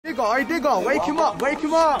Digger, wake him up,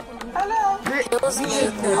 Hello.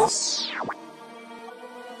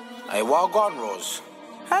 Hey, well gone, Rose.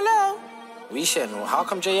 Hello. We saying, how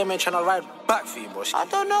come JM ain't trying to ride back for you, boss? I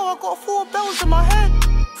don't know, I got 4 bells in my head.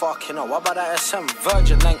 Fucking hell, what about that SM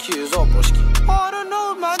Virgin 9Q as well, broski? Oh, I don't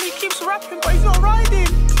know, man, he keeps rapping, but he's not riding.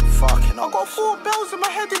 Fucking hell. I got 4 bells in my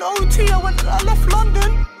head in OT, I left London,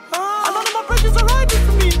 and none of my bridges are riding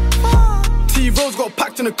for me. T-Rose got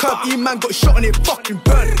packed on the curb, E-man got shot and it fucking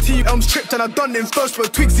burned. T-Elms tripped and I done them first,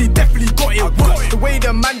 but Twigsy definitely got it worse. The way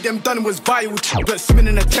the man them done was viral, but swimming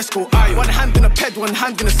in a Tesco eye. One hand in a ped, one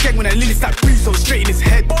hand in a skeg when I Lily stacked breeze so straight in his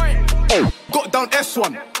head. Got down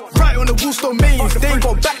S1, right on the Woolstone mains. They ain't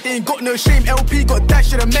got back, they ain't got no shame. LP got dash,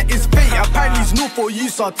 should've met his fate. Apparently he's new for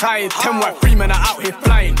use are tired. 10 white 3 men are out here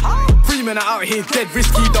flying. 3 men are out here dead,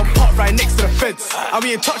 risky, done pot right next to the feds. And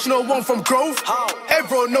we ain't touch no one from Grove.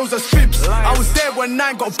 Everyone knows us fibs. I was there when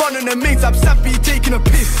 9 got bun on the mains. Abzsav be taking a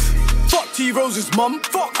piss. Fuck T-Rose's mum.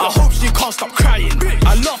 I hope she can't stop crying.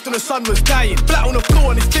 I laughed when the sun was dying. Flat on the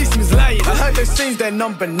floor and his face he was lying. I heard they're saying they're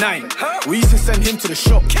number 9. We used to send him to the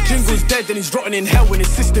shop. Jingle's dead and he's rotting in hell when his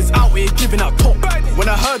sister's out here giving out top. When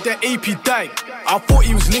I heard that AP died, I thought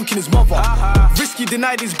he was linking his mother. Risky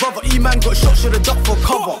denied his brother. E-man got shot, should've ducked for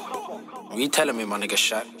cover. What you telling me, my nigga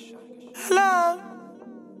Shaq? Hello.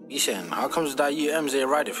 You saying, how comes that UMs ain't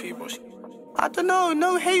riding for you, boss? I don't know,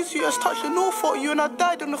 no haze you has touched the north of you and I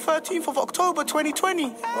died on the 13th of October 2020.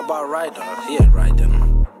 What about Ryder? He ain't riding.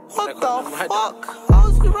 What the fuck?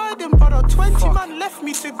 How's he riding, brother? 20 man left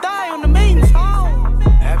me to die on the mains. How?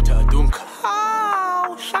 After a dunk.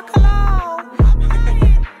 How? Shakalau.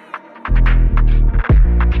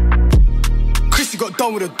 Chrissy got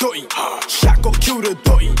done with a dotty. Shaq got killed with a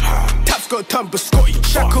dotty. Taps got turned biscotti.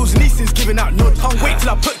 Shackle's nieces giving out nod. Can't wait till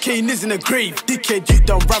I put K-Niz in the grave. Dickhead, you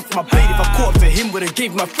done ran for my blade. If I caught up to him, would've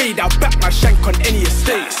gave my fade. I'll back my shank on any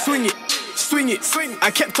estate. Swing it. Swing it,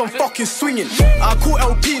 I kept on fucking swinging. I caught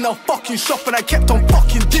LP in a fucking shop and I kept on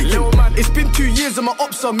fucking digging. It's been 2 years and my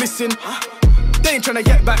ops are missing. They ain't tryna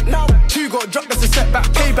get back now. 2 got dropped, that's a setback.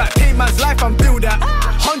 Payback, pay man's life and build that.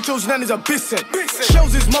 Huncho's nan is a bisset.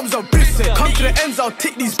 Shells his mum's a bisset. Come to the ends, I'll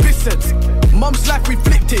take these bissets. Mum's life, we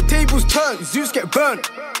flipped it. Tables turned, Zeus get burnt.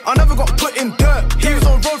 I never got put in dirt. He was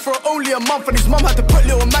on road for only a month and his mum had to put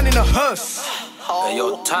little man in a hearse. Hey,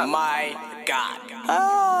 yo, my God.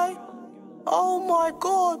 Hi. Oh my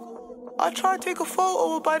God. I tried to take a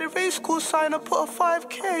photo by the race course sign and put a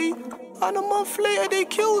 5K, and a month later they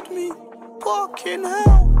killed me. Fucking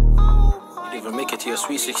hell. You even make it to your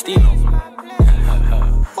sweet 16.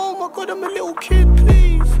 Oh my God, I'm a little kid,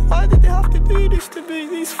 please. Why did they have to do this to me,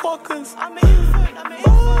 these fuckers? I'm an infant,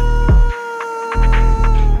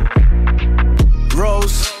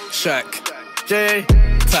 Rose, Shaq, J,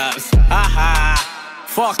 Tabs, haha.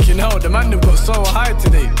 Fucking hell, the man them got so high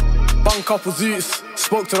today. Bun couple Zeus,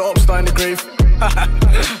 spoke to the ops star in the grave.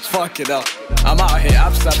 Fucking hell, I'm out here,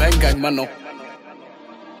 Abzsav and gang, man.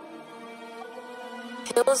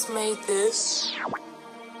 Hills made this.